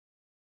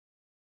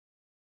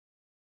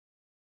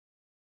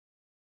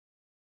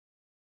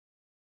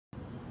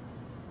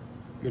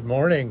Good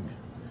morning.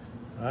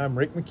 I'm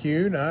Rick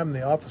McCune. I'm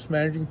the office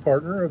managing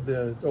partner of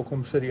the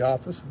Oklahoma City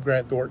office of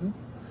Grant Thornton.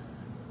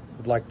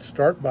 I'd like to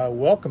start by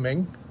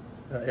welcoming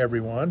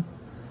everyone.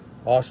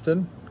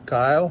 Austin,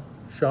 Kyle,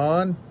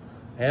 Sean,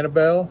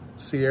 Annabelle,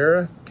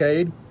 Sierra,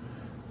 Cade,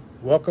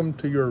 welcome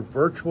to your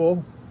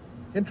virtual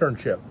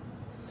internship.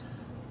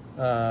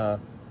 I'd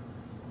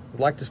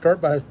like to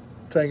start by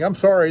saying I'm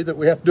sorry that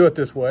we have to do it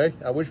this way.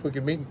 I wish we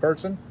could meet in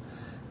person,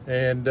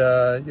 and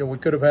we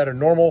could have had a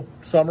normal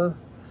summer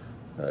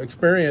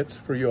experience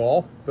for you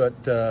all, but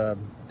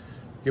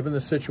given the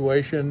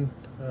situation,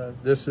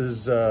 this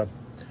is the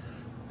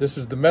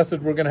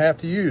method we're going to have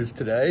to use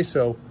today.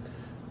 So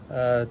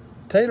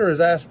Taylor has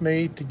asked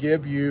me to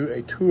give you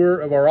a tour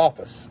of our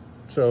office.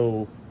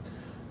 So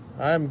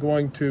I'm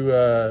going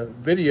to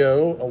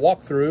video a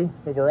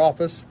walkthrough of our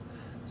office,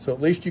 so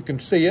at least you can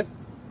see it,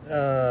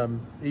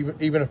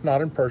 even if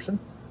not in person.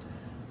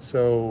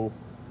 So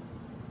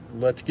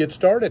let's get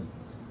started.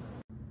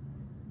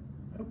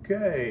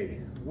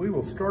 Okay, we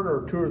will start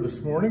our tour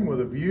this morning with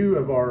a view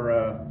of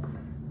our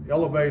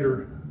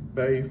elevator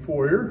bay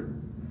foyer.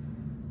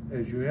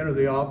 As you enter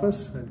the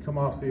office and come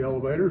off the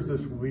elevators,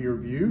 this will be your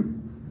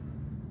view,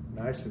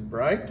 nice and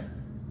bright.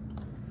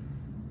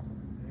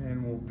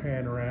 And we'll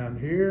pan around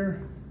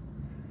here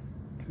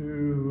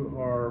to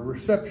our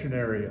reception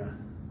area,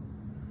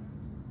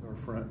 our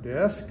front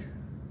desk,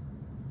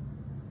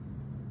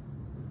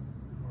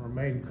 our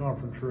main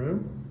conference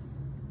room,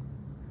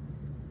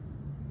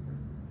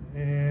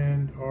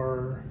 and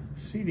our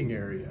seating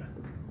area.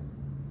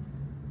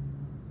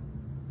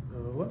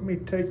 Let me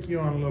take you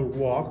on a little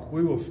walk.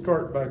 We will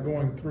start by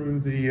going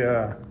through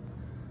the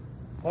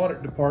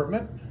audit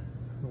department.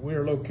 We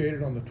are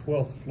located on the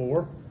 12th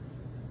floor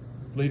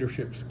of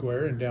Leadership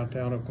Square in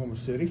downtown Oklahoma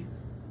City.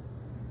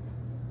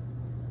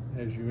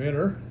 As you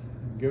enter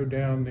and go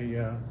down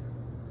the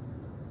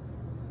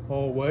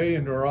hallway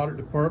into our audit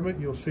department,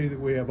 you'll see that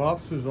we have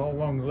offices all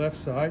along the left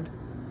side.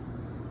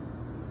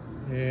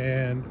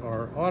 And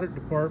our audit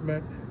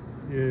department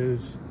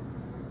is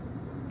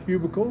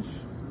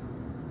cubicles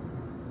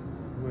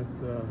with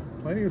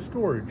plenty of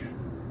storage,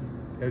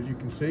 as you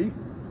can see.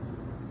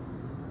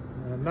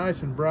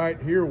 Nice and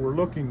bright here. We're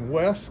looking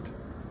west.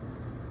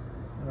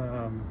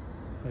 As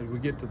we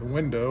get to the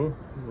window,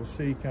 you'll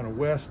see kind of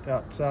west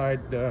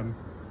outside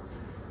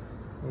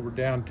over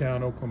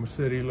downtown Oklahoma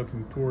City,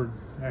 looking toward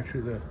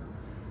actually the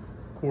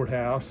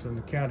courthouse and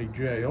the county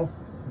jail.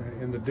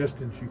 In the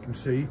distance you can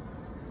see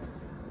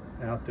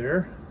out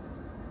there.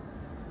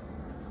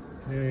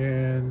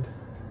 And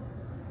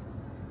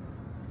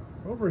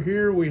over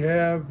here we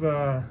have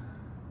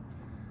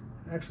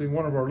actually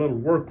one of our little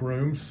work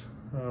rooms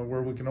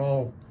where we can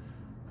all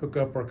hook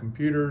up our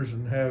computers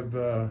and have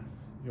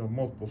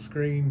multiple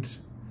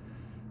screens,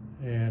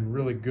 and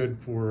really good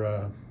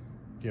for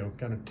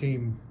kind of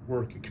team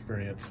work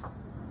experience.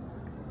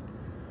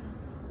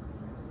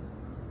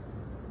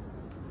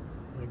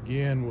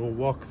 Again, we'll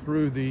walk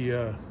through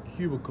the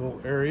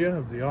cubicle area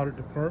of the audit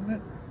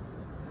department.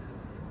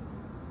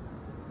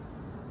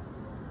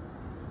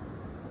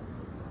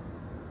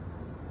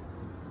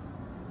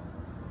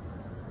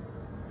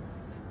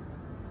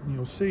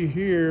 You'll see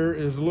here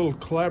is a little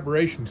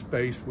collaboration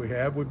space we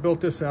have. We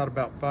built this out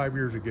about 5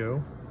 years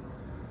ago.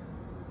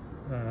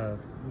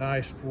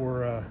 Nice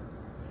for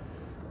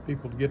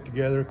people to get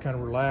together, kind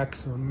of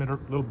relax, and a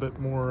little bit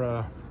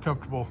more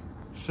comfortable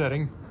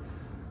setting.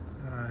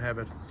 Have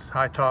a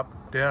high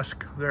top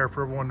desk there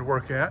for everyone to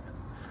work at.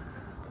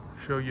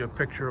 Show you a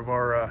picture of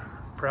our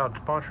proud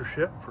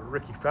sponsorship for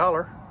Ricky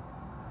Fowler.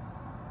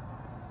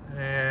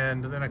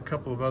 And then a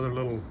couple of other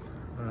little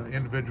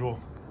individual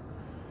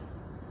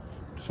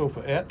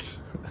sofaettes,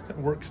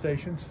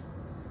 workstations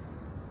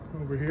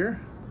over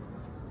here.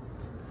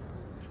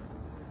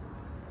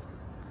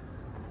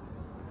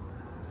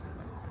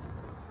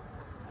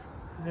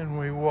 Then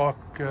we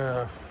walk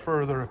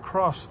further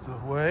across the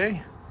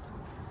way,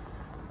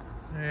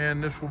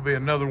 and this will be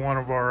another one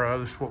of our,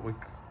 this is what we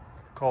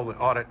call the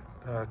audit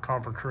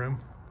conference room.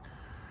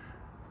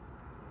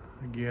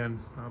 Again,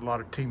 a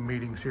lot of team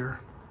meetings here.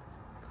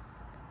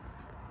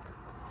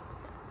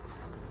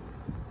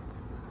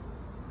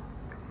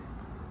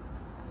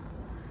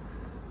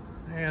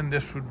 And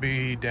this would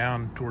be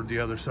down toward the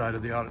other side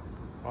of the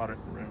audit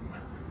room.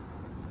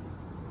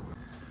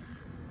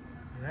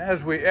 And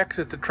as we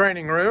exit the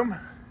training room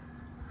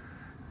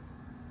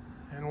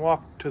and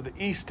walk to the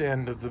east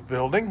end of the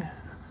building,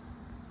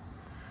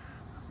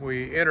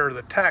 we enter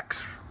the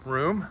tax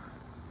room.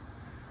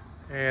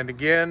 And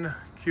again,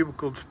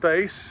 cubicled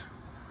space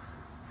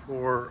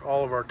for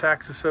all of our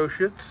tax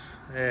associates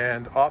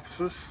and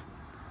offices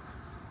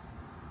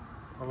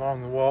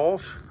along the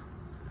walls.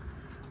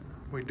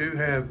 We do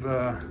have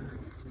a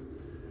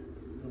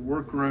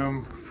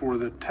workroom for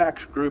the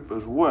tax group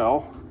as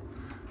well,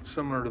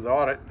 similar to the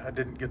audit. I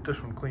didn't get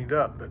this one cleaned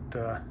up,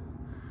 but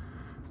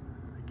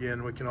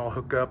again, we can all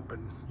hook up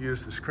and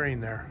use the screen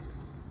there.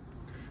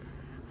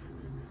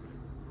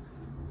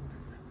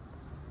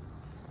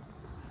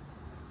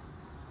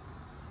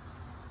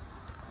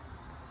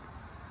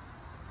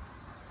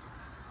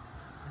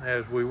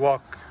 As we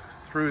walk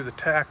through the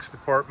tax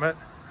department,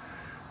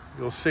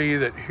 you'll see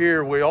that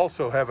here we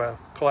also have a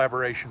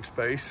collaboration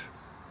space.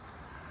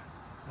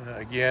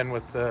 Again,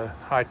 with the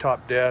high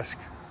top desk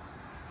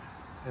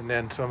and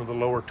then some of the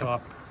lower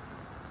top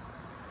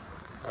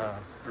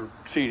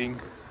seating,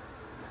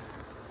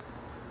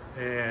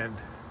 and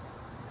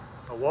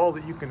a wall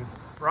that you can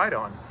write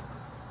on.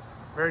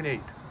 Very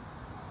neat.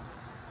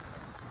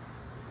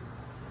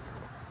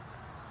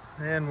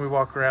 And we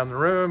walk around the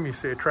room, you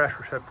see a trash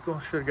receptacle.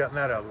 Should have gotten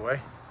that out of the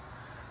way.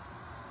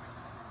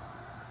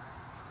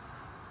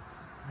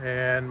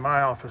 And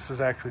my office is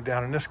actually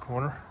down in this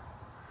corner.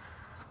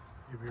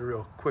 Give you a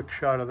real quick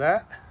shot of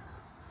that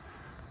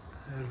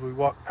as we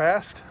walk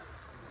past.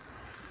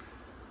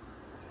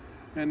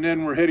 And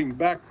then we're heading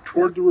back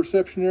toward the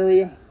reception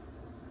area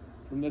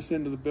from this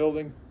end of the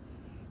building.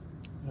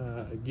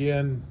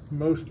 Again,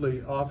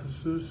 mostly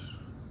offices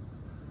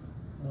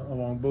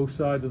along both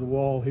sides of the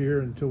wall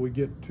here until we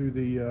get to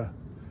the a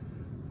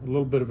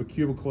little bit of a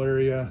cubicle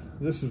area.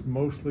 This is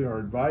mostly our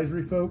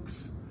advisory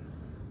folks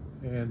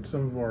and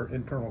some of our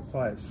internal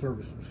client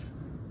services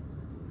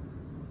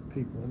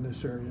people in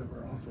this area of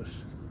our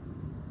office.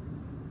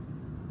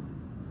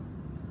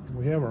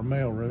 We have our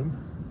mail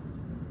room.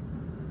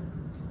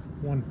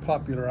 One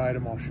popular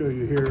item I'll show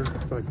you here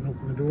if I can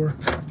open the door.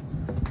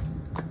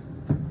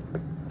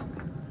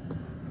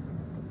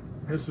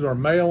 This is our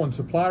mail and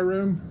supply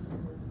room.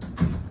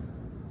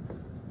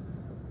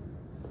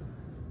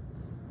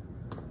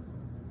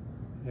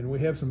 And we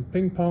have some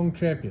ping pong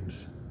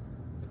champions.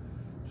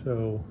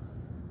 So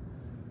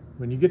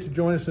when you get to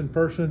join us in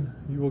person,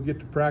 you will get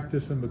to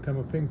practice and become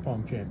a ping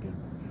pong champion,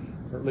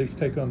 or at least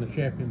take on the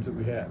champions that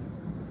we have.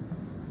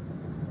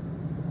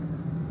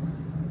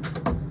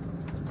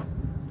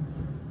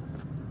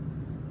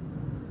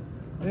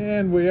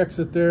 And we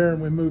exit there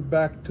and we move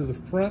back to the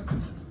front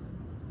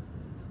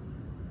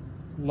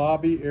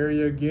lobby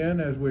area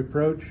again as we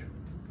approach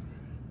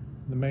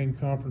the main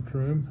conference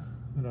room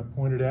that I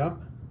pointed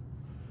out.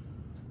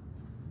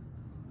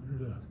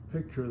 There's a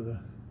picture of the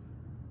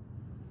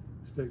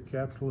state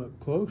capitol up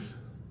close.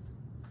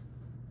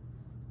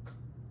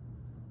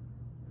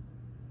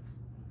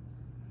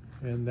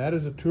 And that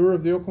is a tour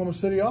of the Oklahoma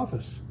City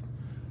office.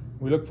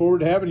 We look forward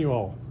to having you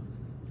all.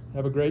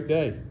 Have a great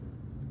day.